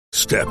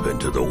Step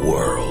into the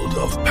world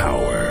of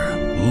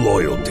power,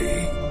 loyalty,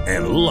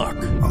 and luck.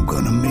 I'm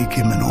gonna make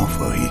him an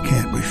offer he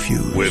can't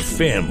refuse. With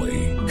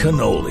family,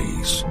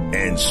 cannolis,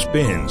 and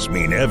spins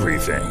mean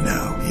everything.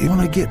 Now, you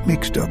wanna get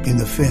mixed up in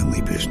the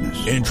family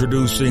business.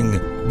 Introducing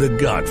The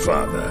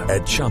Godfather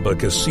at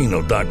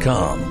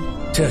ChumbaCasino.com.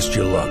 Test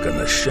your luck in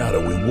the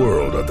shadowy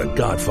world of The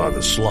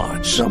Godfather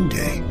slot.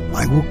 Someday,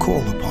 I will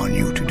call upon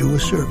you to do a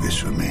service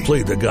for me.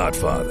 Play The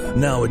Godfather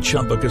now at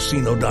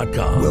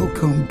ChumbaCasino.com.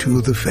 Welcome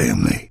to the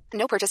family.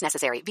 No purchase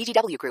necessary.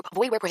 VGW Group.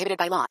 Void where prohibited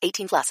by law.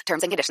 18 plus.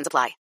 Terms and conditions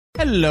apply.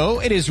 Hello,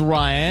 it is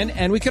Ryan,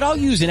 and we could all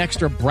use an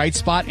extra bright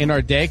spot in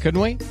our day, couldn't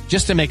we?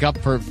 Just to make up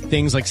for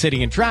things like sitting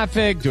in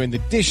traffic, doing the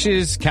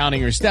dishes, counting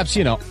your steps,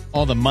 you know,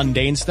 all the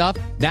mundane stuff.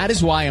 That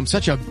is why I'm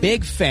such a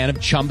big fan of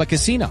Chumba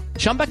Casino.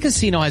 Chumba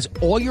Casino has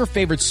all your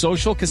favorite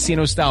social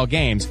casino-style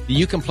games that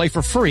you can play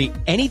for free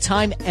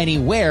anytime,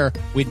 anywhere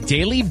with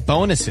daily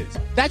bonuses.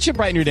 That should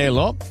brighten your day a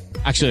little.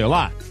 Actually, a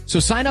lot.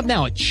 So sign up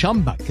now at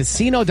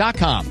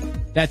ChumbaCasino.com.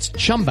 That's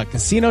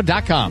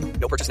ChumbaCasino.com.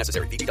 No purchase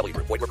necessary. VGW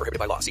Group. Void where prohibited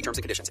by law. See terms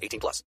and conditions. 18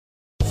 plus.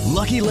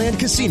 Lucky Land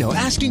Casino,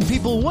 asking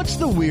people, what's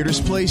the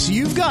weirdest place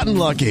you've gotten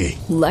lucky?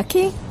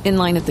 Lucky? In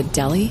line at the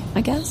deli,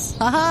 I guess?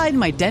 Aha, in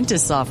my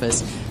dentist's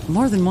office.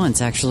 More than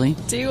once, actually.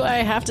 Do I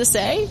have to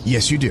say?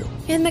 Yes, you do.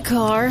 In the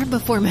car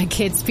before my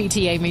kids'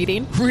 PTA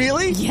meeting.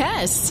 Really?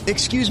 Yes.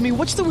 Excuse me,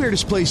 what's the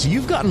weirdest place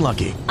you've gotten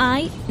lucky?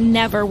 I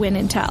never win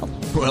and tell.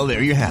 Well,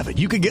 there you have it.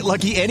 You can get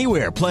lucky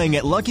anywhere, playing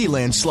at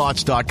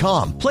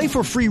LuckyLandSlots.com. Play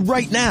for free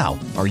right now.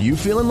 Are you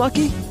feeling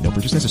lucky? No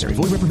purchase necessary.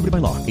 Void where prohibited by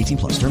law. 18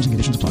 plus. Terms and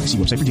conditions apply. See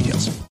website for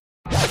details.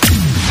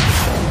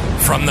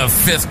 From the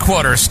Fifth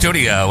Quarter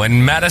Studio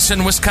in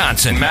Madison,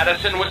 Wisconsin.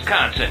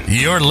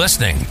 You're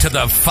listening to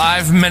the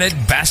 5-Minute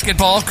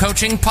Basketball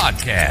Coaching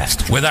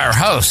Podcast with our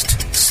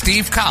host,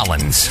 Steve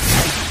Collins.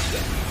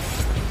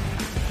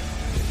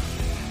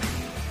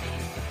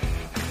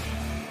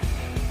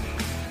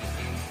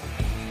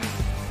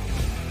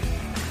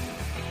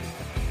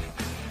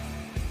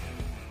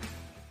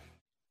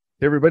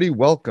 Hey everybody,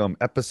 welcome.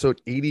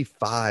 Episode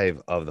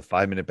 85 of the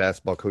 5-Minute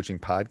Basketball Coaching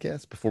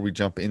Podcast. Before we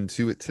jump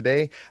into it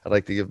today, I'd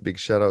like to give a big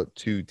shout out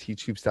to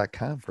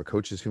teachhoops.com for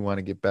coaches who want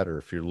to get better.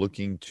 If you're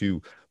looking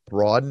to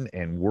broaden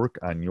and work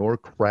on your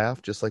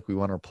craft, just like we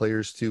want our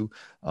players to,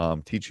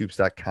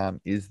 teachhoops.com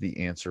is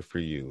the answer for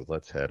you.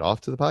 Let's head off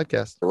to the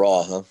podcast.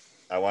 Raw, huh?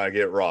 I want to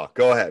get raw.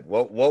 Go ahead.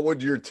 What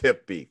would your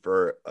tip be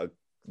for a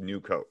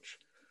new coach?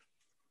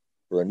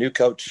 For a new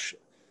coach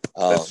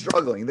that's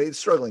struggling. They're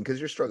struggling because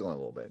you're struggling a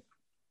little bit.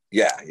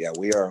 Yeah,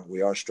 we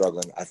are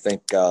struggling. I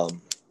think the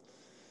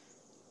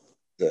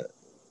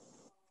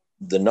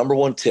number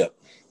one tip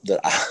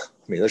that I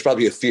mean, there's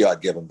probably a few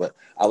I'd give them, but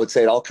I would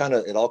say it all kind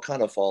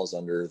of falls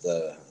under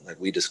the, like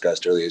we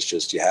discussed earlier. It's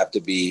just you have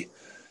to be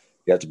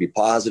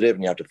positive,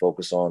 and you have to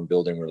focus on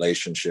building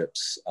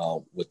relationships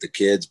with the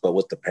kids, but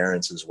with the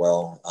parents as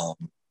well.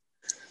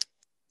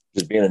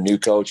 Just being a new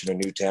coach in a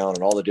new town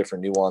and all the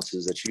different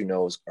nuances that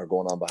are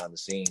going on behind the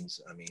scenes.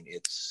 I mean,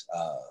 it's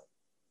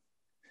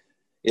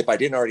if I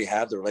didn't already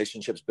have the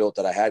relationships built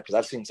that I had, because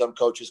I've seen some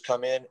coaches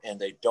come in and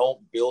they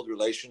don't build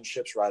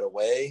relationships right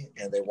away,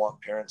 and they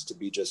want parents to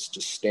be just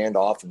stand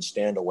off and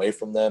stand away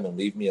from them and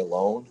leave me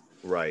alone.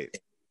 Right. If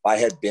I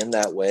had been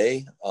that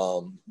way,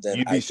 then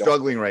you'd be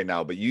struggling right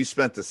now, but you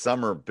spent the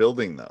summer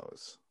building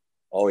those.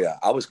 Oh yeah.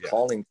 I was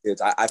calling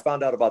kids. I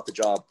found out about the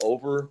job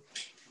over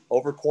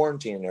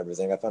quarantine and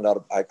everything. I found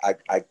out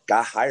I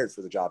got hired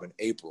for the job in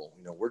April.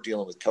 We're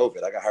dealing with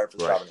COVID. I got hired for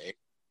the job in April.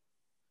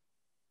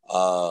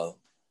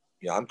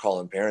 I'm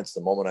calling parents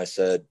the moment I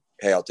said,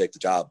 hey, I'll take the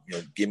job.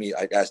 I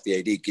asked the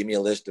AD, give me a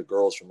list of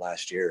girls from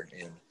last year.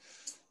 And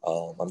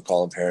I'm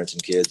calling parents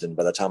and kids. And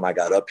by the time I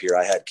got up here,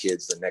 I had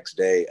kids the next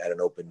day at an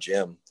open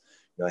gym.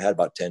 I had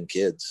about 10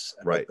 kids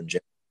at an open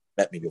gym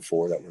met me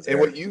before that was there.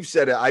 And what you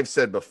said, I've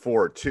said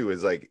before too,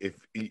 is like, if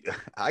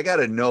I got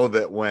to know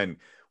that when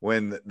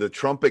the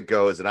trumpet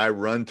goes and I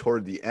run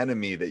toward the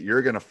enemy, that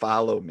you're going to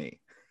follow me.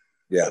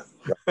 Yeah.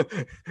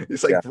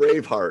 It's like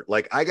Braveheart.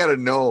 Like, I got to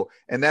know.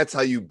 And that's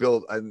how you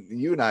build. And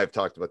you and I have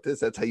talked about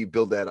this. That's how you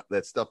build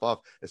that stuff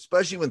off,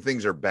 especially when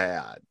things are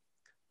bad.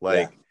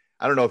 Like,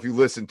 I don't know if you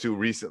listened to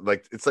recent,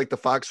 like, it's like the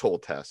foxhole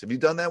test. Have you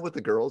done that with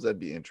the girls? That'd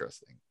be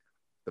interesting.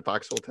 The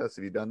foxhole test.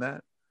 Have you done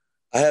that?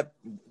 I have.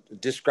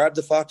 Described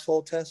the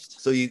foxhole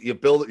test. So you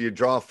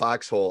draw a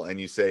foxhole,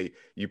 and you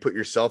put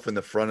yourself in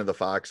the front of the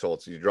foxhole.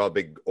 So you draw a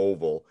big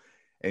oval,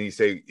 and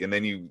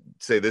then you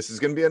say, this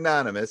is going to be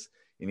anonymous.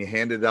 And you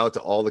hand it out to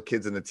all the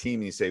kids in the team.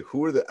 And you say,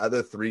 who are the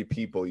other 3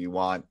 people you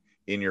want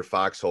in your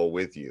foxhole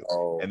with you?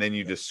 And then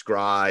you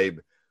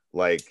describe,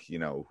 like,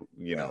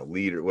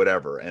 leader,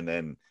 whatever. And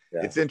then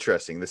it's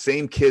interesting. The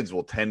same kids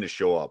will tend to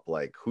show up,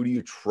 like, who do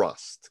you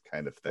trust,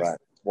 kind of thing. Right.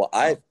 Well,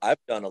 I've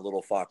done a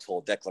little foxhole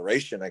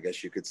declaration, I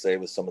guess you could say,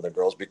 with some of the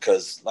girls,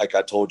 because like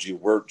I told you,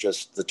 we're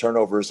just, the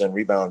turnovers and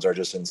rebounds are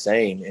just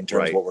insane in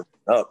terms of what we're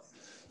putting up.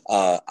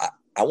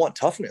 I want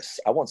toughness.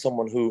 I want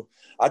someone who,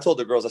 I told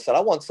the girls, I said, I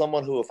want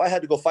someone who, if I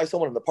had to go fight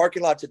someone in the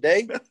parking lot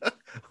today,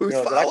 who's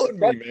following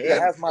me, man, to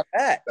have my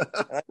back.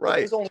 Right.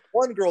 There's only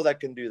one girl that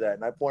can do that.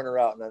 And I point her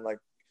out and I'm like,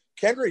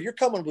 Kendra, you're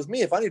coming with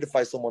me if I need to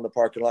fight someone in the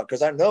parking lot,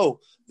 because I know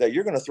that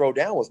you're going to throw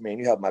down with me and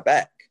you have my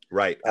back.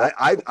 Right.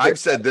 I've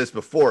said this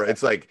before.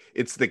 It's like,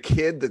 it's the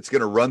kid that's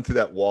going to run through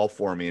that wall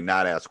for me and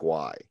not ask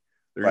why.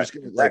 They're just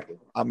going to like,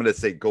 I'm going to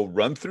say, go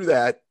run through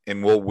that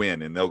and we'll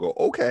win. And they'll go,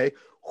 okay.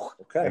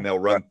 And they'll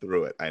run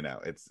through it. I know.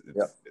 It's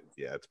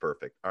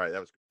perfect. All right.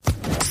 That was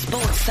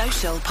Sports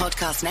Social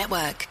Podcast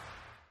Network.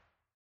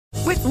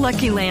 With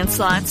Lucky Land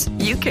Slots,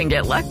 you can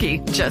get lucky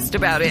just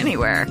about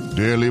anywhere.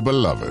 Dearly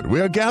beloved,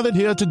 we are gathered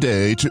here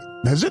today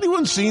to... Has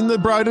anyone seen the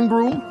bride and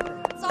groom?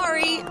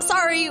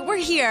 Sorry, we're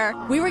here.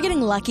 We were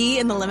getting lucky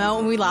in the limo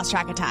and we lost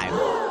track of time.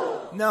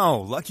 No,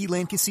 Lucky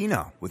Land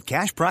Casino, with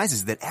cash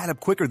prizes that add up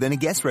quicker than a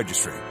guest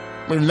registry.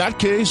 In that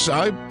case,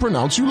 I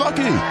pronounce you lucky.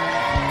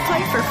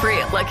 Play for free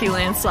at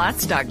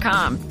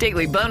LuckyLandSlots.com.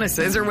 Daily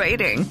bonuses are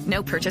waiting.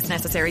 No purchase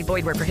necessary.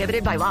 Void where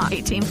prohibited by law.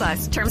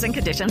 18+. Terms and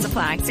conditions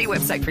apply. See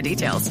website for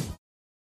details.